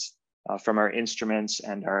sources from our instruments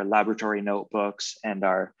and our laboratory notebooks and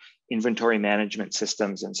our inventory management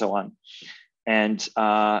systems and so on. And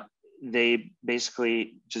they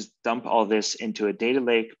basically just dump all this into a data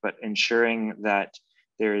lake, but ensuring that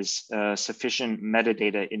there's sufficient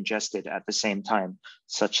metadata ingested at the same time,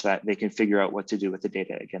 such that they can figure out what to do with the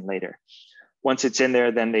data again later. Once it's in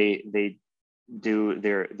there, then they do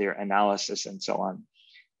their analysis and so on.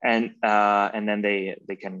 And then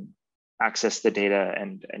they can access the data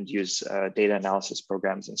and use data analysis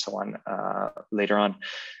programs and so on later on.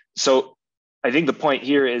 So I think the point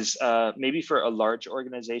here is maybe for a large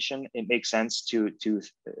organization, it makes sense to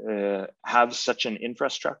have such an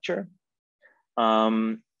infrastructure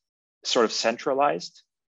sort of centralized.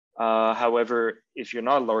 However, if you're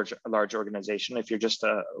not a large organization, if you're just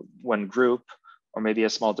one group or maybe a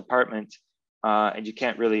small department, and you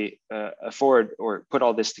can't really afford or put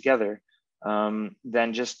all this together,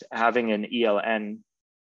 then just having an ELN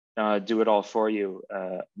do it all for you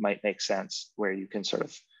might make sense, where you can sort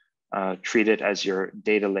of treat it as your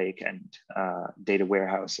data lake and data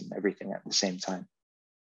warehouse and everything at the same time.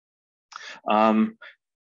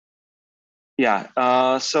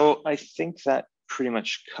 So I think that pretty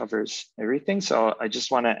much covers everything. So I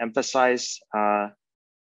just want to emphasize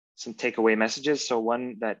some takeaway messages. So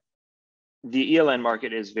one, that the ELN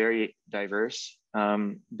market is very diverse.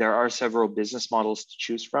 There are several business models to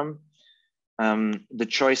choose from. The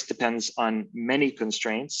choice depends on many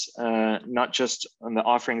constraints, not just on the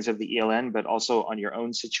offerings of the ELN, but also on your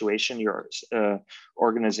own situation, your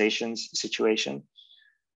organization's situation.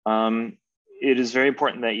 It is very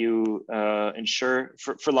important that you ensure,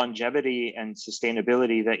 for longevity and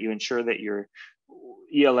sustainability, that you ensure that your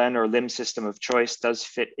ELN or LIM system of choice does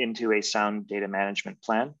fit into a sound data management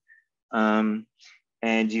plan.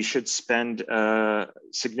 And you should spend a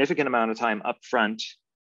significant amount of time upfront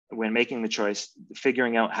when making the choice,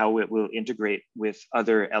 figuring out how it will integrate with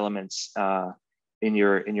other elements in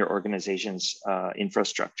your organization's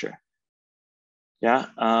infrastructure.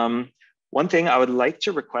 One thing I would like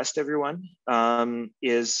to request everyone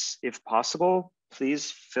is, if possible,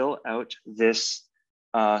 please fill out this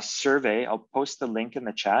survey. I'll post the link in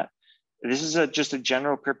the chat. This is just a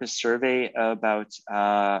general purpose survey about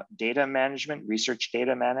data management, research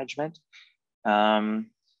data management.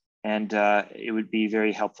 It would be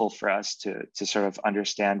very helpful for us to sort of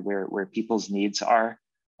understand where people's needs are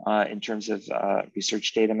in terms of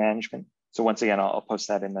research data management. So once again, I'll post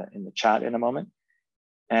that in the chat in a moment.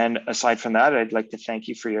 And aside from that, I'd like to thank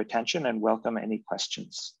you for your attention and welcome any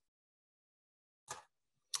questions.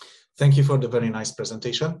 Thank you for the very nice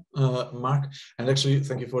presentation, Mark. And actually,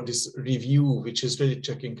 thank you for this review, which is really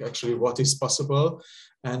checking actually what is possible.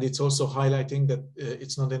 And it's also highlighting that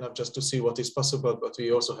it's not enough just to see what is possible, but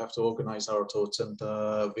we also have to organize our thoughts, and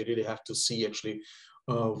we really have to see actually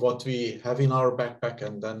what we have in our backpack,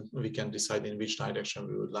 and then we can decide in which direction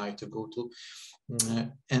we would like to go to.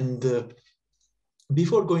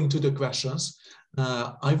 Before going to the questions,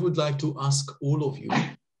 I would like to ask all of you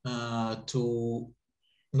to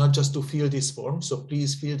not just to fill this form. So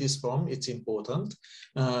please fill this form, it's important.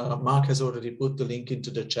 Mark has already put the link into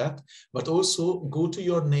the chat, but also go to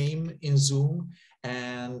your name in Zoom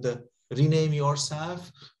and rename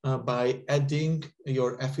yourself by adding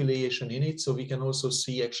your affiliation in it, so we can also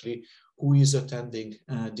see actually who is attending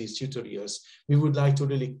these tutorials. We would like to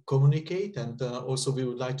really communicate, and also we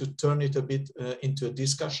would like to turn it a bit into a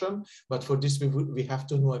discussion, but for this we have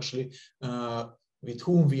to know actually with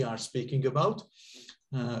whom we are speaking about.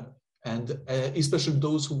 And especially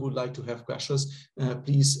those who would like to have questions,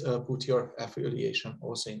 please put your affiliation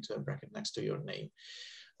also into a bracket next to your name.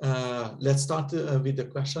 Let's start with the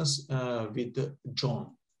questions with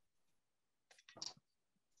John.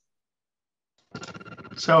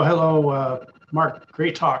 So hello, Mark,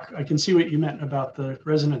 great talk. I can see what you meant about the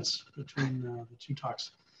resonance between the two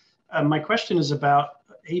talks. My question is about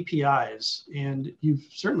APIs, and you've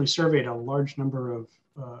certainly surveyed a large number of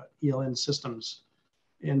ELN systems.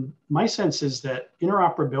 And my sense is that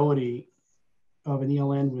interoperability of an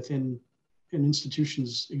ELN within an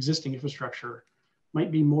institution's existing infrastructure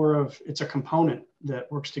might be more of, it's a component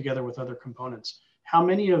that works together with other components. How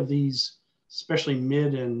many of these, especially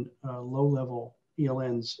mid and low-level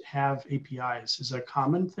ELNs, have APIs? Is that a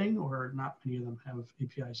common thing, or not many of them have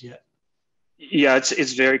APIs yet? Yeah,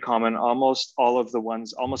 it's very common. Almost all of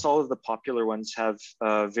the popular ones have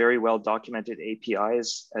very well documented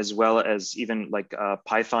APIs, as well as even like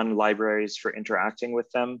Python libraries for interacting with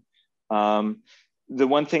them. The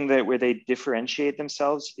one thing where they differentiate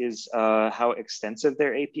themselves is how extensive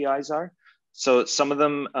their APIs are. So some of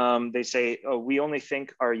them, they say, oh, we only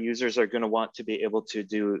think our users are going to want to be able to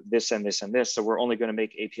do this and this and this. So we're only going to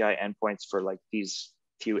make API endpoints for like these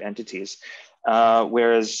few entities.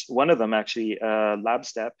 Whereas one of them actually,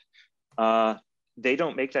 LabStep, they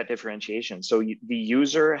don't make that differentiation. So the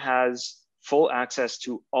user has full access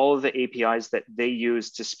to all of the APIs that they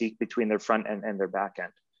use to speak between their front end and their back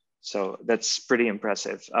end. So that's pretty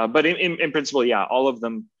impressive. But in principle, yeah, all of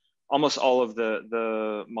them, almost all of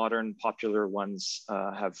the modern popular ones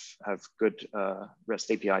have good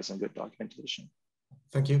REST APIs and good documentation.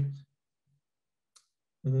 Thank you.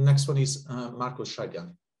 Next one is Markus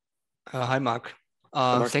Scheidjan. Hi, Mark.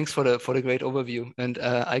 Thanks for the great overview. And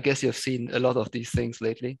I guess you've seen a lot of these things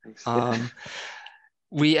lately.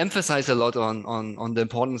 We emphasize a lot on the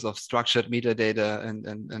importance of structured metadata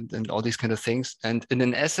and all these kind of things. And in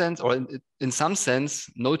an essence, or in some sense,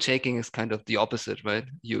 note taking is kind of the opposite, right?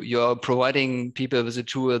 You're providing people with a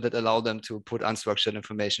tool that allow them to put unstructured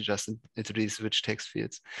information just into these rich text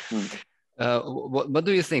fields. What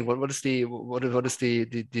do you think? What is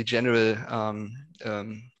the general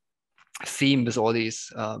theme with all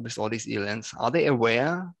these ELNs? Are they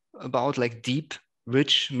aware about like deep,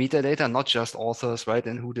 rich metadata, not just authors, right,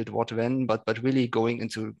 and who did what when, but really going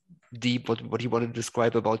into deep what you want to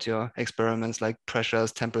describe about your experiments, like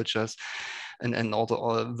pressures, temperatures, and all the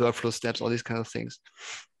workflow steps, all these kind of things?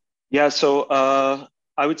 Yeah, so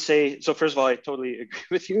I would say, so first of all, I totally agree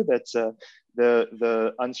with you that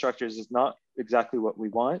the unstructured is not exactly what we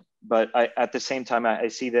want, but at the same time, I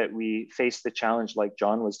see that we face the challenge, like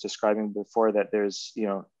John was describing before, that there's,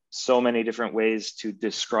 so many different ways to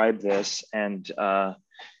describe this. And,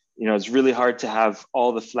 it's really hard to have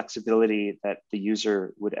all the flexibility that the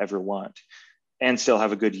user would ever want and still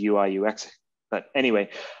have a good UI UX. But anyway,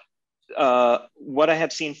 what I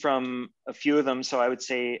have seen from a few of them, so I would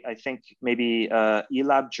say, I think maybe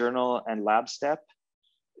eLab Journal and LabStep,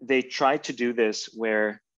 they try to do this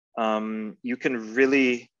where you can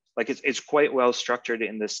really, like it's quite well structured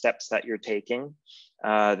in the steps that you're taking,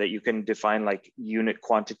 that you can define like unit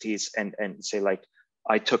quantities and say like,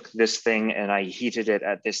 I took this thing and I heated it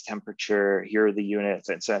at this temperature, here are the units,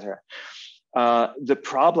 etc. The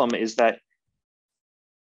problem is that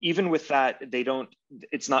even with that,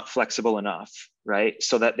 it's not flexible enough, right?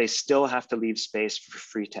 So that they still have to leave space for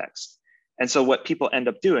free text. And so what people end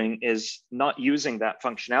up doing is not using that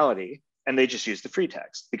functionality, and they just use the free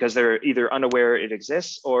text because they're either unaware it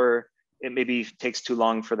exists or it maybe takes too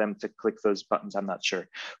long for them to click those buttons. I'm not sure,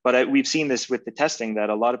 but we've seen this with the testing that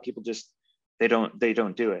a lot of people just, they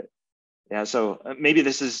don't do it. Yeah, so maybe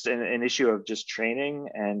this is an issue of just training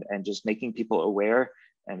and just making people aware,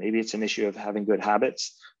 and maybe it's an issue of having good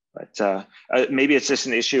habits, but maybe it's just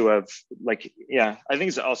an issue of like, yeah, I think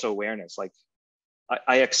it's also awareness. Like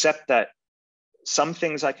I accept that some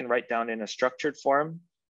things I can write down in a structured form,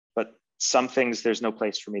 but some things there's no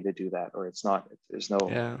place for me to do that, or there's no.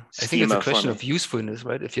 Yeah, I think it's a question of usefulness,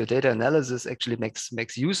 right? If your data analysis actually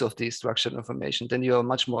makes use of the structured information, then you're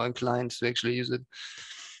much more inclined to actually use it.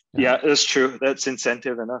 Yeah, that's true. That's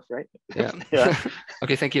incentive enough, right? Yeah. Yeah.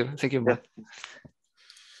 Okay, thank you, Mark.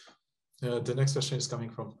 Yeah. The next question is coming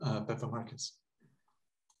from Pepper Marcus.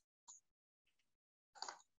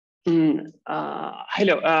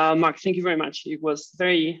 Hello, Mark, thank you very much. It was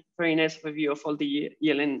very, very nice overview of all the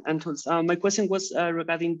ELN and tools. My question was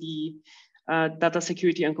regarding the data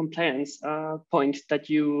security and compliance point that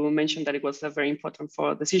you mentioned, that it was very important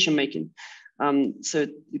for decision making. So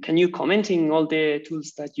can you comment on all the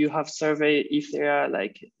tools that you have surveyed, if they are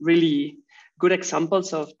like really good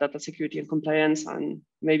examples of data security and compliance, and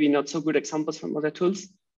maybe not so good examples from other tools?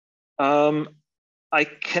 I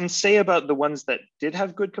can say about the ones that did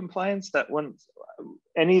have good compliance, that one,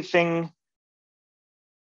 anything.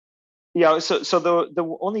 Yeah, so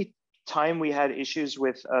the only time we had issues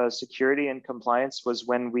with security and compliance was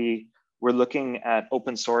when we were looking at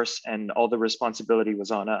open source and all the responsibility was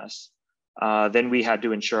on us. Then we had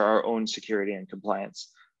to ensure our own security and compliance.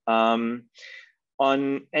 On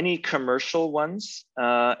any commercial ones,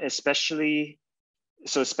 especially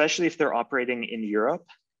if they're operating in Europe,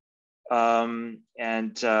 so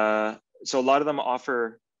a lot of them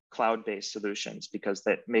offer cloud-based solutions because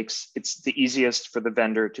it's the easiest for the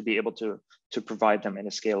vendor to be able to provide them in a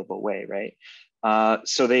scalable way, right?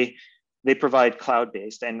 So they provide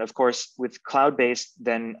cloud-based, and of course with cloud-based,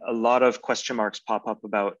 then a lot of question marks pop up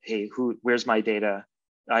about, hey, where's my data?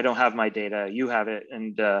 I don't have my data, you have it,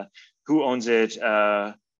 and who owns it?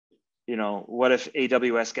 What if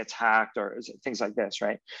AWS gets hacked or things like this,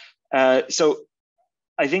 right? So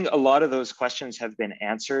I think a lot of those questions have been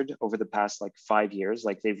answered over the past like 5 years.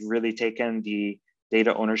 Like they've really taken the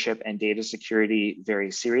data ownership and data security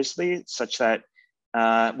very seriously, such that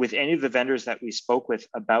with any of the vendors that we spoke with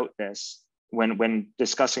about this, when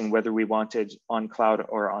discussing whether we wanted on cloud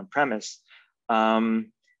or on premise,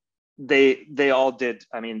 they all did.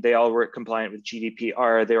 I mean, they all were compliant with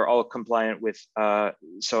GDPR. They were all compliant with.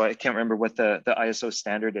 So I can't remember what the ISO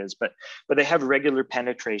standard is, but they have regular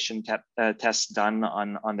penetration tests done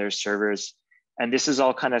on their servers, and this is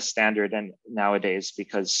all kind of standard and nowadays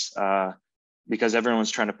because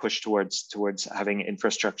everyone's trying to push towards having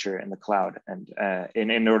infrastructure in the cloud, and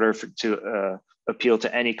in order to appeal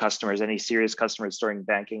to any customers, any serious customers storing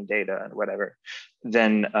banking data and whatever,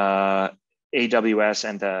 then AWS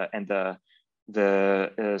and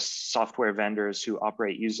the software vendors who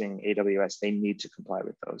operate using AWS, they need to comply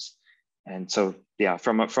with those. And so, yeah,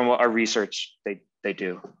 from our research, they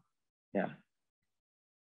do. Yeah.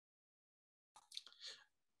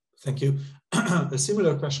 Thank you. A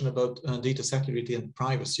similar question about data security and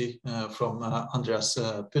privacy from Andreas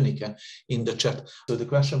Pönicke in the chat. So the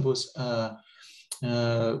question was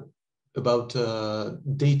about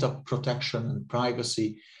data protection and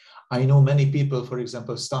privacy. I know many people, for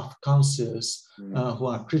example, staff councils, who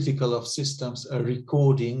are critical of systems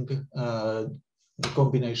recording the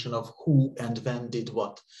combination of who and when did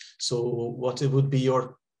what. So what would be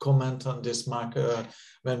your comment on this, Mark,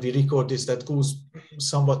 when we record this, that goes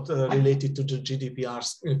somewhat related to the GDPR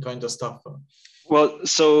kind of stuff? Well,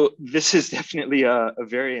 so this is definitely a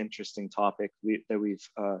very interesting topic that we've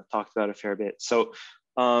talked about a fair bit. So,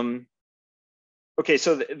 okay,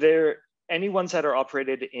 so any ones that are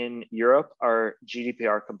operated in Europe are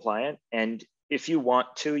GDPR compliant. And if you want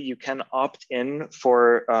to, you can opt in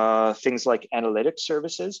for things like analytics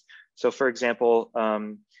services. So for example,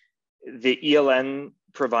 the ELN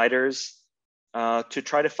providers, to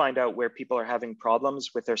try to find out where people are having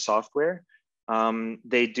problems with their software,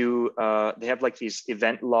 they have like these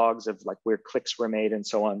event logs of like where clicks were made and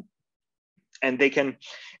so on. And they can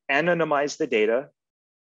anonymize the data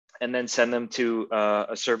and then send them to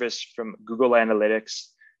a service from Google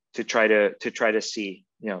Analytics to try to see,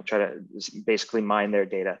 try to basically mine their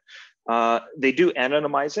data. They do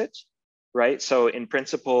anonymize it, right? So in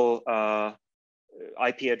principle,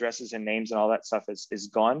 IP addresses and names and all that stuff is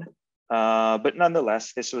gone. But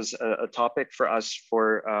nonetheless, this was a topic for us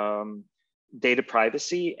for data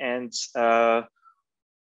privacy, and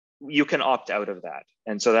you can opt out of that.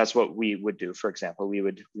 And so that's what we would do. For example, we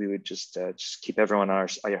would just keep everyone on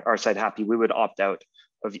our side happy. We would opt out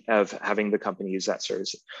of having the company use that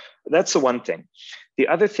service. That's the one thing. The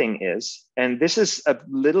other thing is, and this is a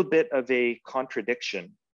little bit of a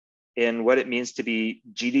contradiction in what it means to be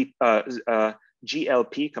GLP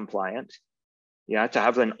compliant, yeah, to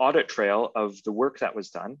have an audit trail of the work that was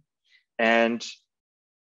done, and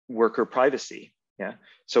worker privacy. Yeah,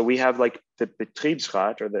 so we have like the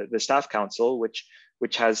Betriebsrat, or the staff council, which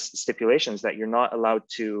has stipulations that you're not allowed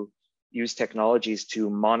to use technologies to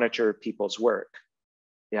monitor people's work.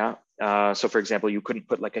 Yeah, so for example, you couldn't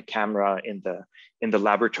put like a camera in the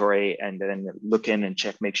laboratory and then look in and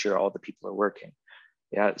make sure all the people are working.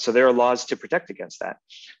 Yeah, so there are laws to protect against that.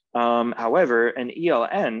 However, an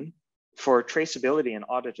ELN for traceability and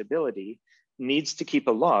auditability needs to keep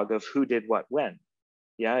a log of who did what when.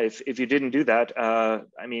 Yeah, if you didn't do that,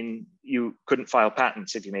 I mean, you couldn't file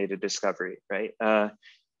patents if you made a discovery, right? I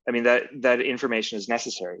mean, that information is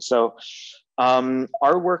necessary. So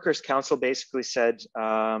our workers' council basically said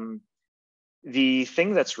the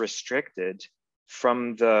thing that's restricted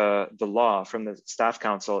from the law, from the staff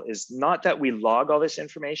council, is not that we log all this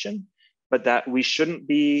information, but that we shouldn't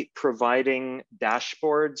be providing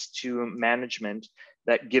dashboards to management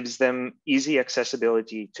that gives them easy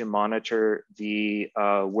accessibility to monitor the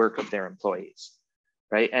work of their employees,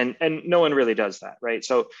 right? And no one really does that, right?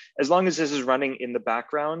 So as long as this is running in the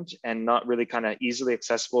background and not really kind of easily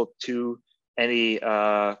accessible to any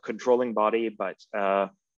controlling body, but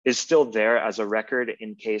is still there as a record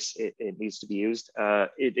in case it needs to be used,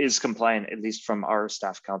 it is compliant, at least from our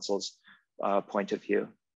staff council's point of view.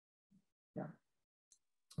 Yeah.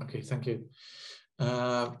 Okay, thank you.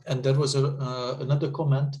 And there was another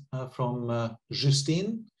comment from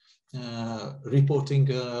Justine reporting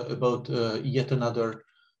about yet another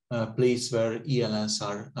place where ELNs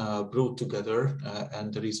are brought together,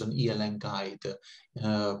 and there is an ELN guide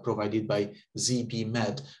provided by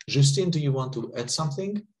ZBMed. Justine, do you want to add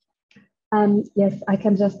something? Yes, I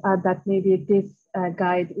can just add that maybe this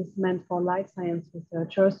guide is meant for life science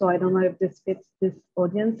researchers. So I don't know if this fits this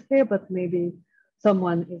audience here, but maybe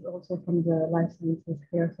someone is also from the life sciences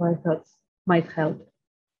here. So I thought might help.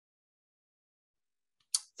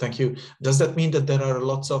 Thank you. Does that mean that there are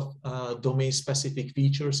lots of domain-specific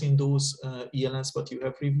features in those ELNs what you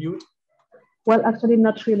have reviewed? Well, actually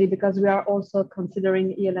not really, because we are also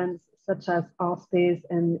considering ELNs such as RSpace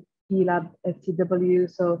and ELAB FTW.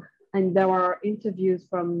 So, and there are interviews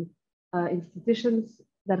from institutions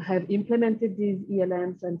that have implemented these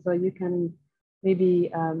ELNs, and so you can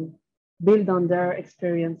maybe build on their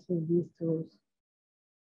experience with these tools.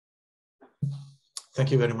 Thank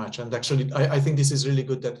you very much. And actually, I think this is really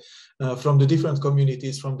good that from the different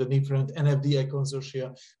communities, from the different NFDI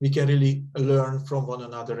consortia, we can really learn from one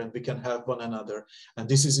another and we can help one another. And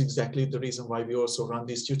this is exactly the reason why we also run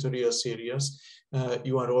this tutorial series.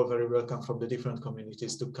 You are all very welcome from the different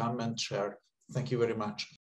communities to come and share. Thank you very much.